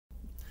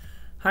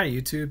Hi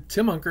YouTube,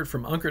 Tim Unkert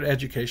from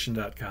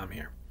UnkertEducation.com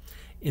here.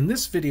 In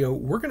this video,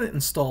 we're going to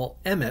install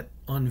Emmet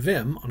on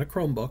Vim on a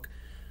Chromebook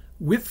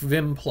with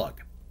Vim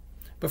Plug.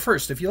 But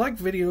first, if you like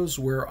videos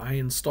where I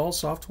install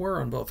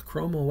software on both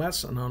Chrome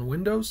OS and on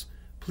Windows,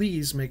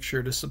 please make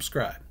sure to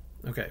subscribe.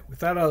 Okay, with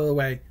that out of the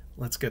way,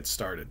 let's get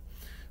started.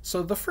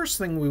 So the first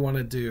thing we want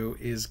to do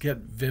is get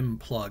Vim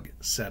Plug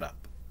set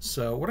up.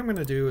 So what I'm going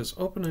to do is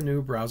open a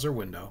new browser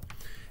window,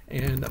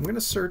 and I'm going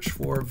to search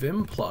for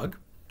Vim Plug.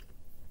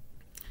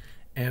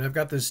 And I've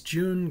got this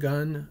June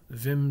Gun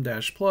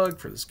Vim-Plug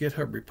for this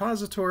GitHub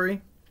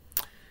repository.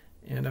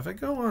 And if I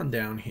go on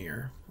down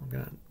here, I'm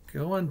going to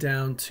go on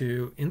down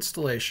to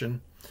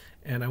installation,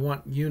 and I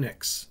want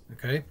Unix,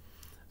 okay?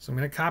 So I'm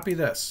going to copy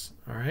this,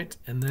 all right?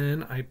 And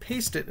then I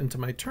paste it into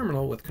my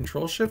terminal with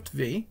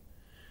Control-Shift-V,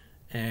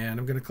 and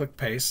I'm going to click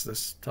paste.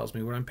 This tells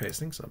me what I'm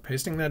pasting, so I'm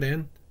pasting that in.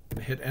 I'm going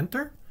to hit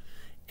enter,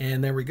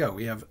 and there we go.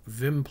 We have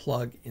Vim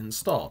Plug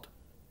installed.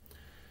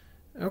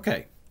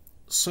 Okay.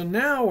 So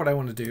now what I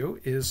want to do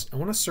is I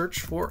want to search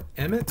for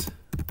Emmet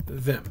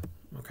Vim,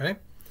 okay?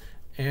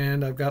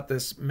 And I've got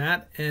this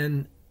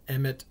mat-n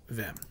Emmet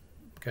Vim,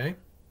 okay?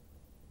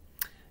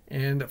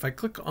 And if I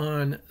click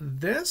on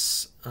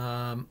this,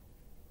 I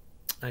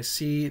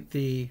see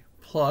the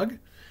plug.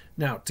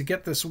 Now, to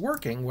get this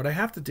working, what I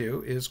have to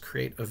do is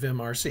create a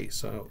vimrc.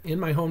 So in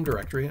my home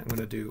directory, I'm going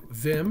to do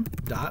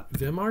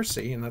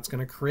vim.vimrc, and that's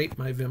going to create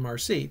my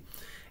vimrc.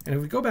 And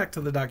if we go back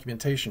to the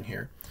documentation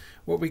here,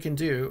 what we can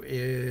do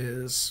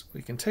is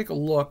we can take a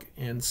look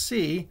and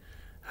see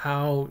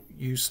how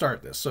you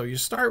start this. So you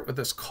start with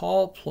this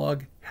call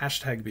plug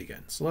hashtag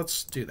begin. So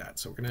let's do that.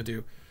 So we're going to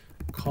do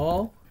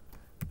call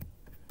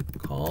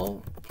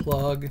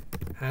plug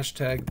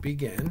hashtag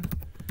begin,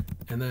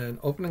 and then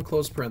open and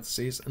close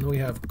parentheses, and then we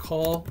have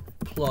call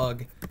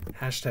plug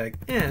hashtag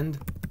end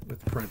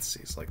with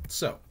parentheses like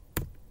so.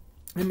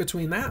 In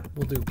between that,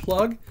 we'll do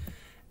plug.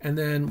 And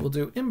then we'll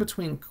do in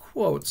between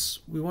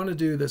quotes, we want to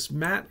do this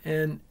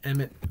mat-n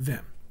Emmet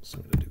Vim. So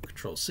I'm going to do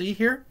Control-C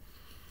here.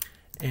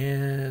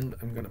 And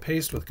I'm going to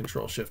paste with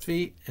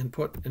Control-Shift-V and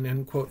put an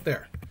end quote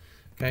there.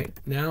 Okay,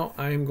 now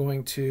I'm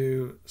going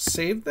to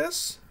save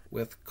this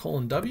with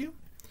 :W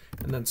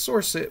and then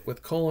source it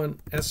with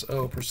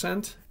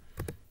 :so%.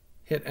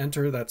 Hit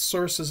enter, that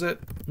sources it.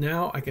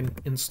 Now I can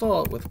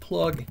install it with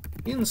plug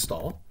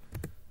install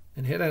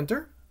and hit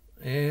enter.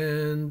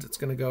 And it's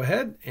going to go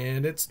ahead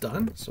and it's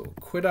done. So we'll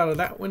quit out of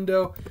that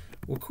window.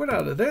 We'll quit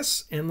out of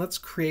this, and let's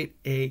create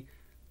a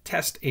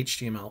test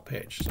HTML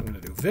page. So I'm going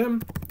to do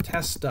vim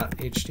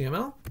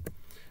test.html.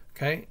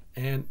 Okay,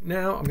 and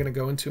now I'm going to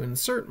go into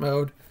insert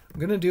mode. I'm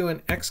going to do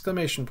an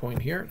exclamation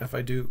point here. If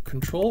I do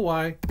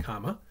Control-Y,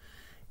 comma,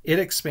 it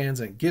expands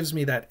and gives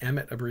me that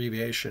Emmet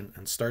abbreviation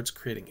and starts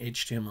creating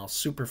HTML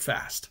super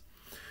fast.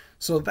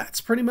 So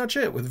that's pretty much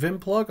it with Vim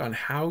Plug on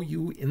how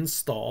you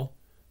install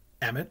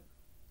Emmet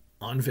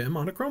on Vim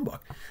on a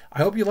Chromebook. I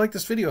hope you liked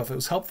this video. If it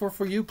was helpful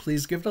for you,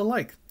 please give it a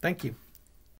like. Thank you.